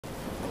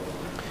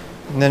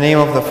In the name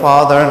of the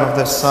Father, and of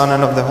the Son,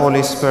 and of the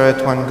Holy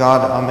Spirit, one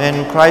God.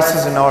 Amen. Christ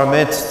is in our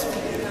midst.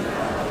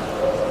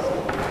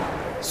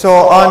 So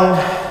on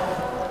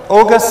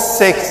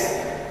August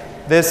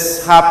 6th,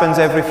 this happens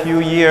every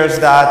few years,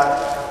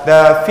 that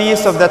the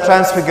Feast of the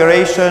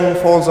Transfiguration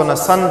falls on a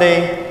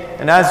Sunday.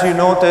 And as you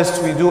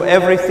noticed, we do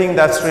everything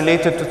that's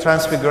related to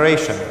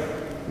Transfiguration.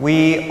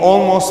 We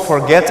almost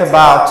forget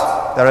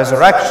about the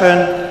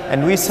resurrection,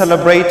 and we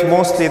celebrate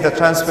mostly the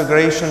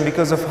Transfiguration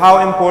because of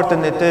how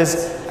important it is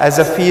as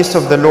a feast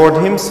of the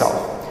Lord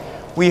Himself.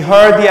 We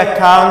heard the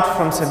account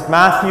from St.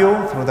 Matthew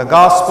through the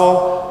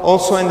Gospel.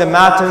 Also in the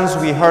Matins,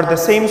 we heard the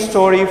same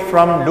story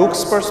from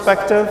Luke's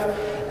perspective.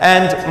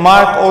 And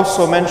Mark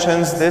also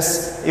mentions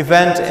this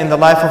event in the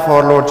life of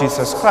our Lord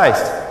Jesus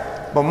Christ.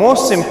 But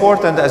most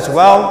important as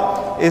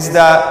well is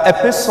the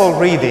Epistle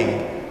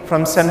reading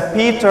from St.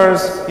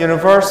 Peter's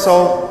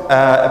universal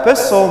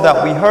epistle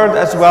that we heard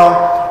as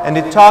well. And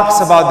it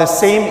talks about the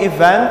same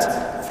event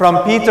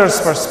from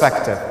Peter's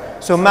perspective.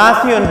 So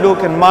Matthew and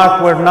Luke and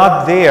Mark were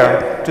not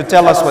there to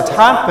tell us what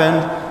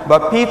happened,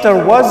 but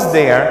Peter was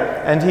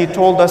there, and he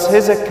told us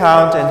his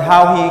account and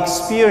how he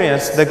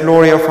experienced the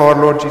glory of our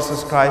Lord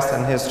Jesus Christ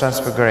and His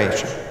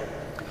Transfiguration.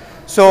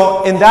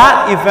 So in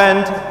that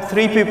event,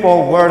 3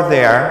 people were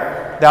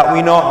there that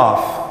we know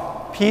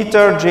of: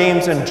 Peter,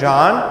 James, and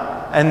John.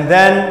 And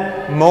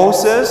then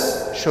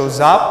Moses shows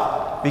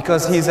up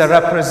because he's a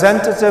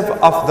representative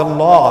of the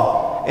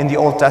law in the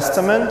Old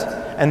Testament.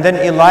 And then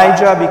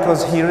Elijah,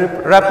 because he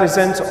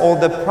represents all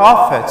the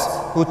prophets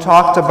who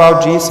talked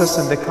about Jesus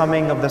and the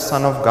coming of the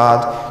Son of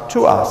God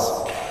to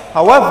us.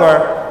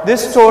 However,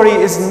 this story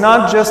is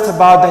not just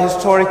about the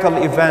historical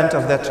event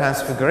of the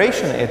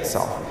Transfiguration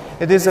itself.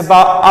 It is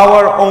about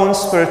our own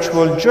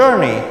spiritual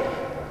journey,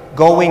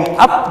 going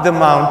up the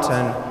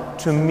mountain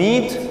to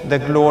meet the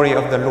glory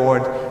of the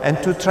Lord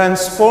and to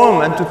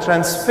transform and to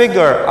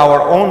transfigure our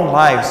own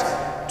lives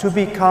to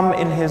become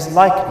in His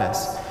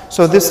likeness.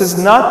 So this is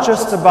not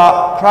just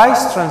about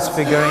Christ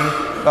transfiguring,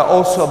 but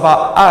also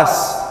about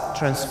us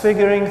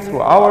transfiguring through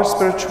our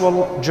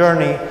spiritual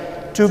journey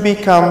to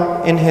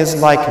become in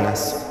His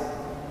likeness.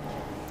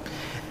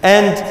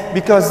 And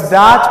because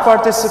that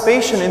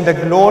participation in the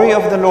glory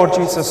of the Lord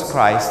Jesus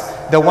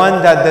Christ, the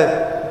one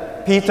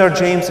that Peter,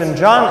 James, and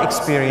John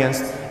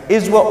experienced,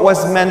 is what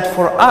was meant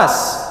for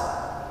us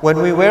when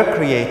we were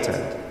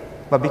created.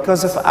 But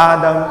because of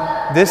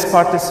Adam, this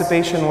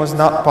participation was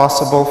not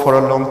possible for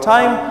a long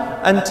time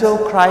until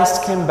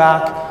Christ came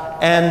back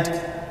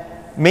and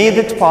made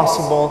it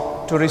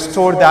possible to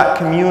restore that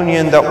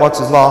communion that was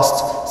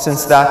lost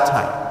since that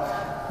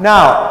time.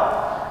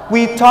 Now,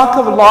 we talk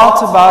a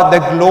lot about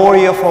the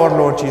glory of our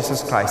Lord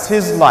Jesus Christ,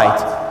 His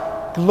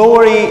light.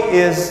 Glory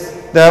is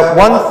the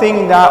one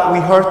thing that we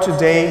heard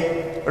today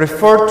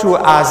referred to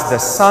as the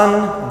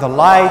sun, the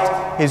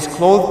light, His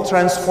clothes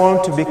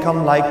transformed to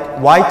become like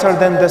whiter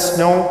than the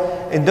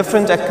snow. In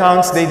different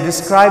accounts, they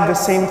describe the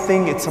same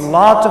thing. It's a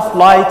lot of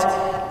light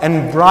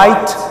and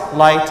bright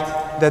light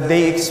that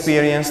they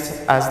experienced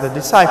as the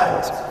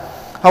disciples.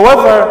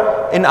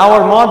 However, in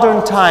our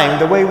modern time,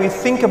 the way we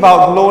think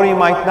about glory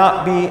might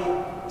not be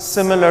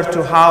similar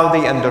to how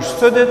they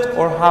understood it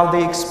or how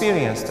they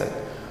experienced it.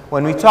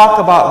 When we talk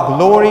about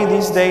glory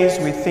these days,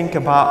 we think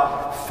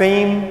about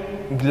fame,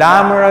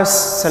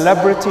 glamorous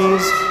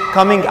celebrities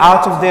coming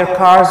out of their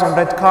cars on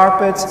red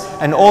carpets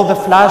and all the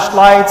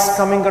flashlights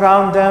coming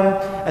around them.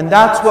 And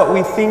that's what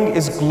we think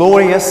is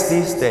glorious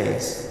these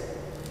days.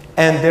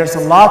 And there's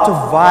a lot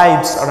of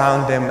vibes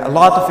around them, a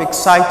lot of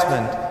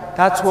excitement.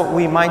 That's what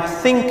we might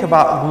think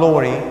about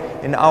glory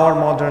in our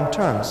modern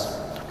terms.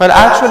 But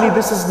actually,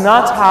 this is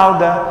not how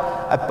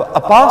the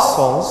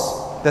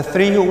apostles, the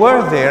 3 who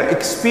were there,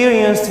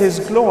 experienced His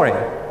glory.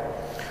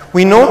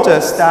 We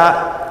notice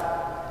that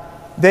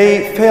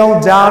they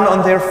fell down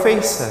on their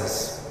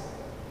faces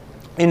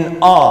in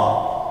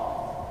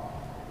awe.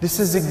 This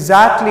is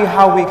exactly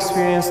how we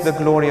experience the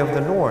glory of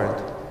the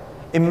Lord.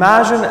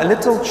 Imagine a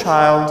little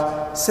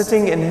child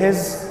sitting in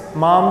his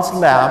mom's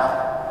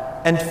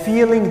lap and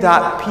feeling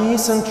that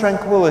peace and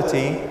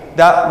tranquility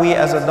that we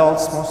as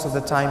adults most of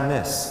the time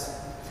miss.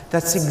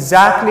 That's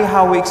exactly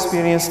how we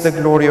experience the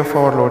glory of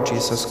our Lord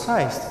Jesus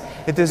Christ.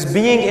 It is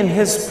being in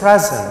His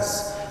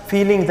presence,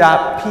 feeling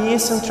that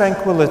peace and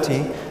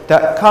tranquility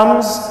that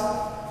comes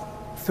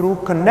through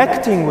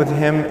connecting with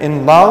Him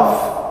in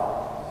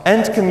love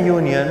and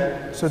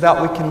communion, so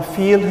that we can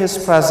feel His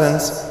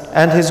presence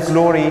and His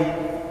glory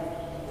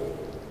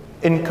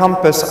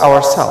encompass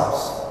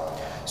ourselves.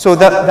 So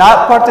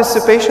that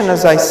participation,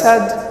 as I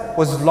said,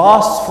 was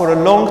lost for a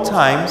long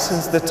time,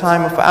 since the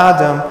time of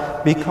Adam,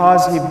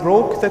 because he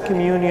broke the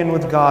communion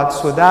with God,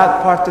 so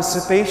that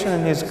participation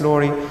in His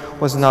glory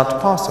was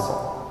not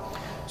possible.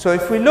 So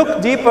if we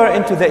look deeper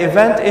into the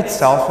event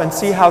itself and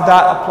see how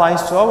that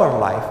applies to our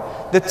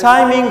life, the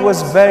timing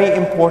was very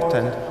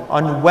important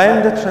on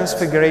when the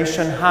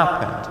Transfiguration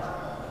happened.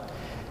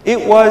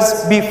 It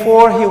was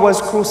before He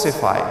was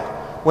crucified.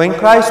 When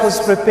Christ was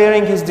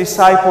preparing His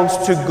disciples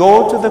to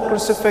go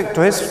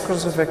to His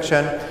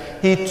crucifixion,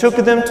 He took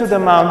them to the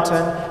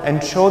mountain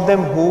and showed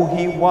them who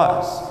He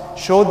was,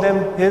 showed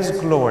them His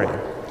glory.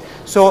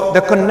 So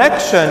the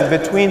connection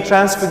between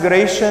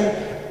Transfiguration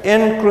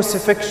and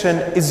crucifixion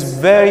is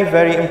very,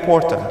 very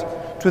important,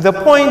 to the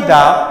point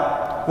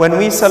that when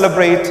we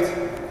celebrate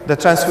the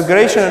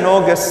Transfiguration on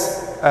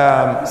August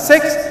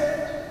 6th,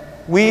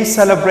 we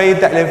celebrate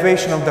the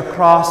elevation of the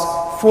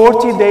cross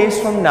 40 days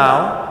from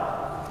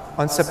now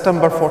on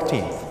September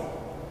 14th.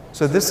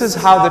 So this is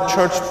how the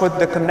church put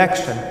the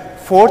connection.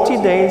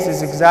 40 days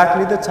is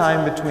exactly the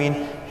time between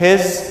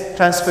His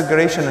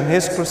Transfiguration and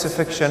His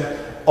crucifixion,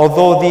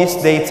 although these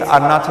dates are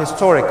not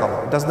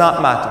historical. It does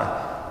not matter.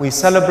 We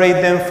celebrate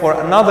them for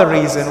another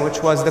reason,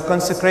 which was the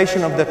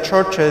consecration of the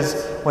churches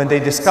when they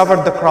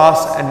discovered the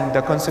cross, and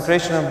the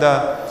consecration of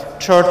the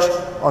church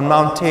on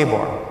Mount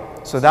Tabor.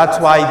 So that's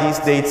why these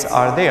dates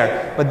are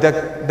there. But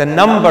the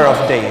number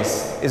of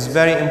days is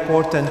very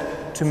important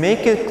to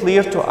make it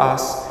clear to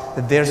us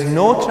that there's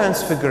no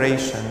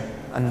transfiguration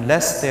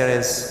unless there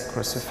is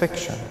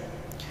crucifixion.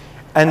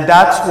 And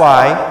that's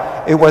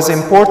why it was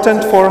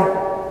important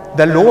for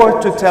the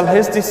Lord to tell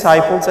His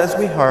disciples, as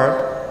we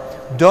heard,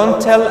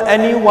 don't tell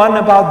anyone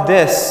about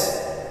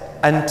this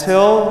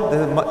until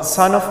the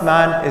Son of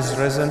Man is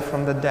risen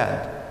from the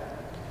dead.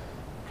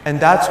 And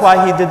that's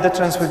why He did the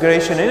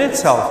Transfiguration in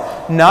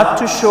itself, not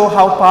to show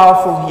how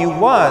powerful He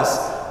was,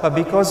 but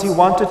because He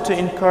wanted to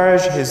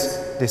encourage His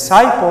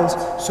disciples,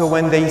 so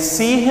when they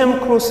see Him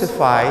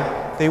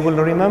crucified, they will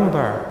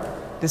remember.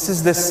 This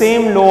is the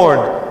same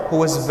Lord who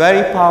was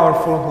very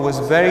powerful, who was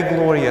very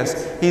glorious.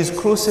 He is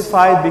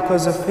crucified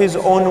because of His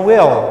own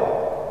will.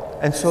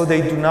 And so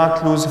they do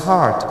not lose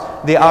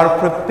heart. They are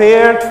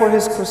prepared for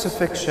His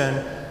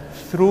crucifixion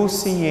through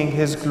seeing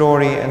His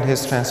glory and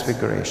His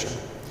Transfiguration.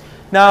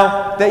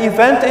 Now, the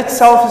event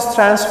itself is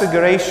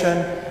Transfiguration.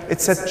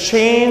 It's a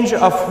change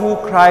of who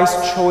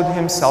Christ showed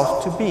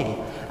Himself to be.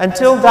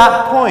 Until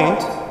that point,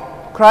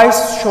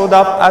 Christ showed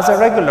up as a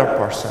regular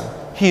person.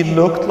 He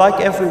looked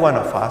like every one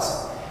of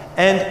us.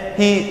 And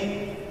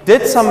He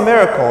did some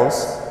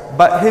miracles,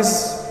 but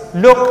His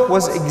look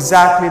was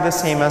exactly the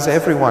same as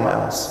everyone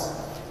else.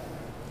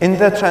 In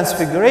the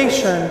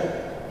Transfiguration,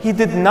 He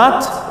did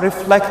not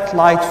reflect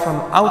light from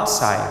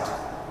outside.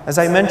 As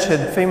I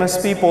mentioned,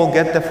 famous people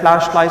get the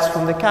flashlights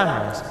from the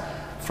cameras.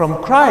 For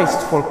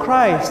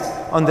Christ,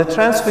 on the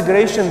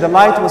Transfiguration, the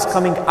light was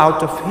coming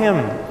out of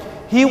Him.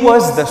 He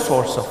was the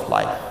source of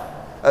life.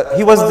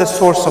 He was the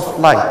source of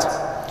light.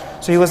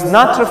 So He was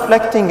not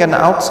reflecting an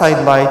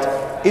outside light,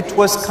 it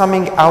was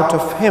coming out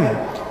of Him.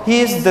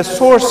 He is the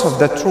source of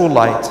the true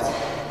light.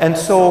 And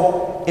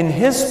so, in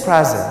His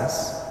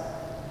presence,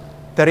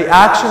 the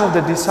reaction of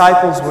the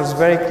disciples was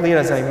very clear,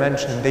 as I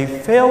mentioned. They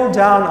fell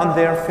down on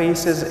their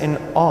faces in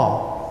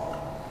awe.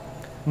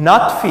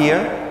 Not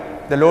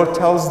fear. The Lord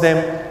tells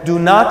them, do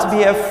not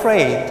be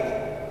afraid.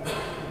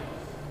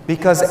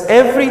 Because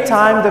every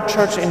time the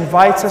church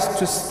invites us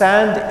to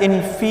stand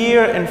in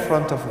fear in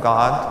front of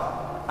God,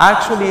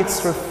 actually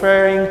it's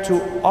referring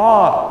to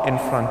awe in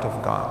front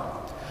of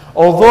God.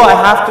 Although I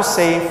have to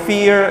say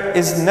fear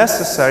is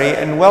necessary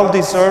and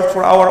well-deserved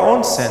for our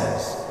own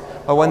sins.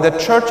 But when the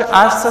church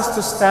asks us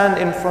to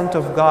stand in front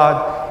of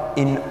God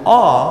in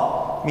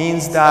awe,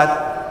 means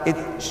that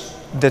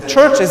the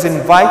church is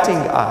inviting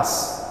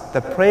us,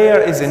 the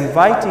prayer is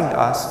inviting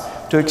us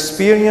to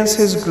experience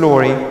His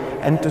glory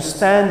and to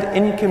stand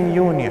in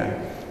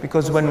communion.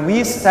 Because when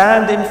we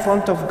stand in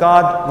front of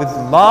God with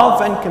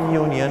love and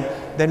communion,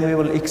 then we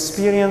will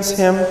experience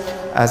Him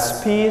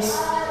as peace,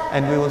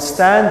 and we will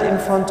stand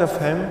in front of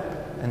Him,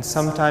 and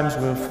sometimes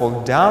we will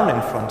fall down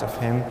in front of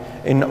Him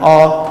in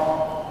awe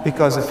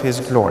because of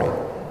His glory.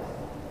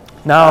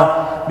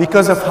 Now,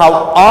 because of how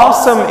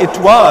awesome it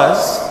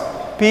was,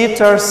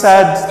 Peter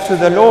said to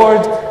the Lord,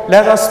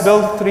 let us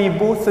build 3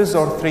 booths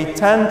or 3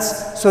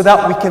 tents so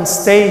that we can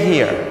stay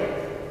here.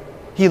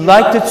 He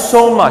liked it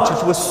so much.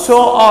 It was so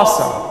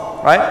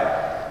awesome,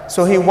 right?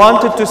 So he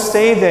wanted to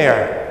stay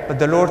there. But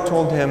the Lord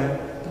told him,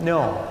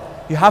 no,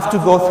 you have to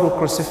go through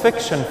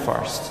crucifixion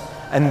first.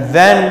 And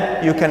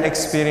then you can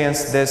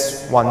experience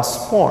this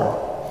once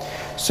more.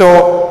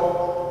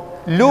 So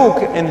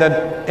Luke in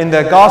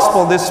the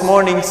gospel this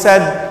morning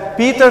said,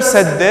 Peter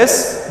said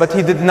this, but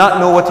he did not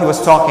know what he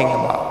was talking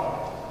about.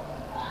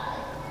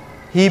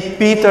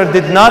 Peter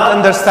did not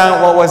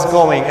understand what was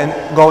going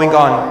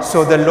on.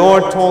 So the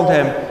Lord told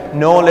him,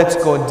 no, let's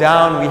go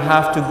down. We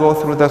have to go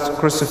through the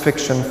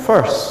crucifixion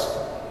first.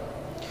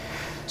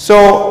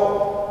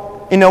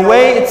 So, in a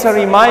way, it's a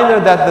reminder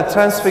that the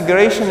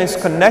Transfiguration is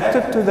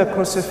connected to the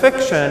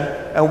crucifixion,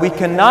 and we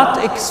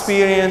cannot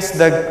experience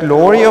the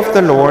glory of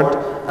the Lord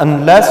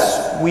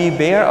unless we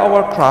bear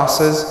our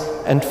crosses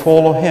and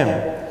follow Him.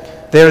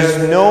 There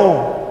is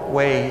no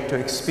way to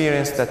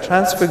experience the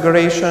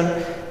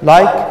Transfiguration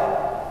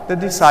like the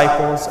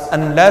disciples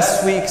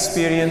unless we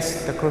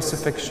experience the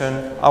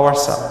crucifixion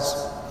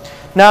ourselves.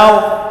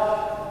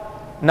 Now,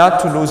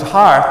 not to lose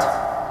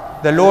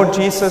heart, the Lord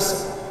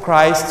Jesus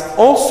Christ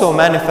also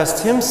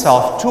manifests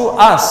Himself to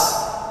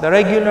us, the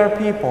regular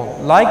people,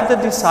 like the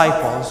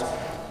disciples,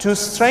 to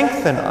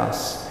strengthen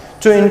us,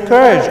 to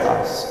encourage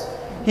us.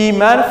 He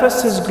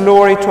manifests His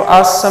glory to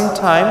us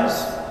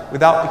sometimes,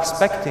 without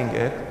expecting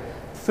it,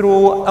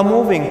 through a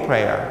moving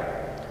prayer,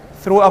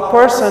 through a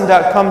person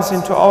that comes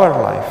into our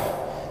life,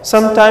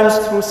 sometimes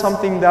through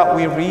something that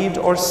we read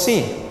or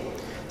see.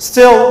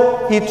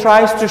 Still, He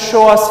tries to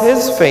show us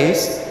His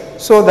face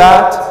so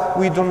that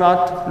we do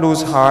not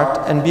lose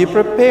heart and be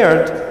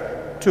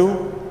prepared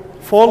to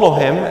follow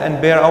Him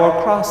and bear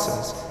our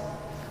crosses.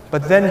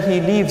 But then He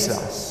leaves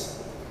us.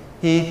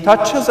 He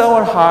touches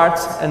our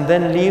hearts and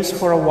then leaves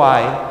for a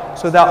while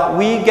so that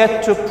we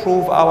get to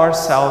prove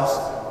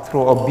ourselves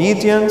through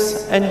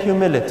obedience and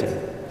humility.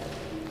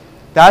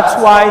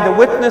 That's why the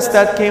witness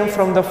that came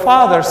from the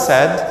Father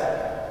said,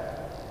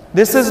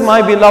 "This is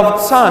my beloved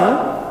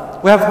Son."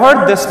 We have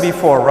heard this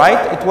before,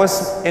 right? It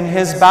was in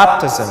His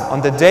baptism.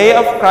 On the day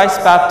of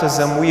Christ's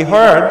baptism, we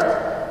heard,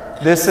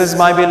 "This is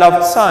my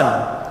beloved Son."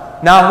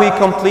 Now He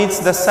completes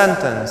the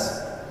sentence,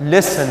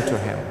 "Listen to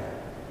Him."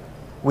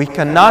 We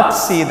cannot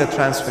see the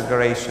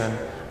Transfiguration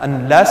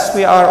unless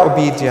we are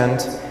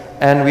obedient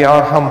and we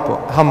are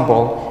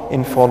humble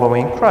in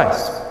following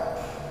Christ.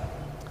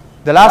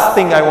 The last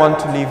thing I want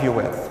to leave you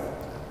with.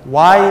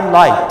 Why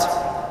light?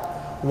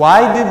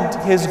 Why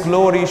did His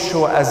glory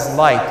show as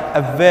light,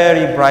 a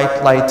very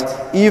bright light,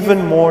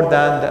 even more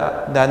than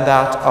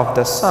that of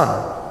the sun?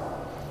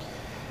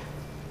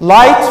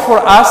 Light for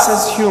us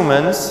as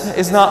humans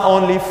is not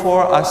only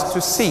for us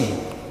to see.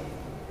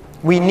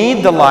 We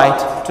need the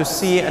light to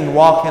see and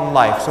walk in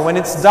life. So when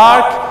it's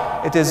dark,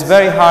 it is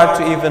very hard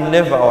to even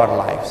live our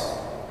lives.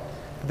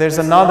 There's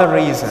another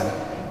reason.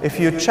 If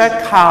you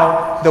check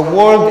how the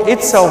world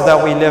itself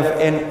that we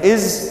live in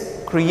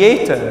is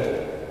created,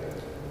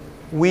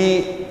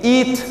 we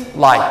eat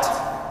light.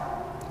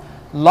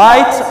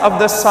 Light of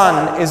the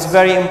sun is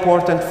very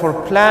important for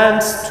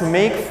plants to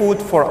make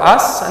food for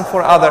us and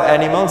for other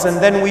animals, and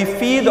then we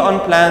feed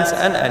on plants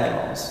and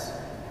animals.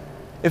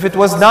 If it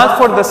was not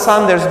for the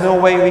sun, there's no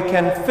way we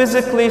can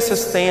physically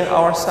sustain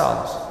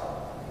ourselves.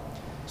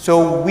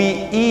 So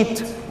we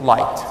eat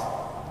light.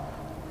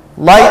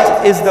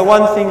 Light is the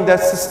one thing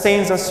that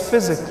sustains us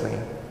physically.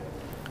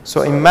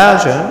 So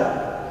imagine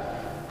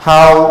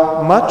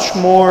how much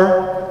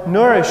more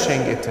nourishing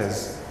it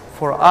is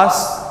for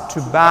us to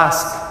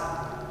bask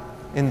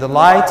in the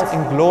light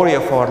and glory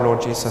of our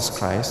Lord Jesus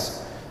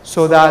Christ,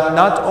 so that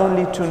not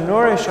only to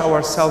nourish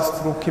ourselves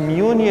through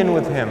communion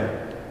with Him,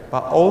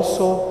 but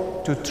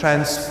also to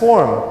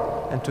transform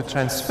and to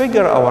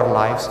transfigure our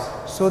lives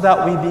so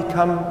that we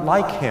become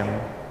like Him.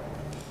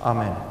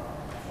 Amen.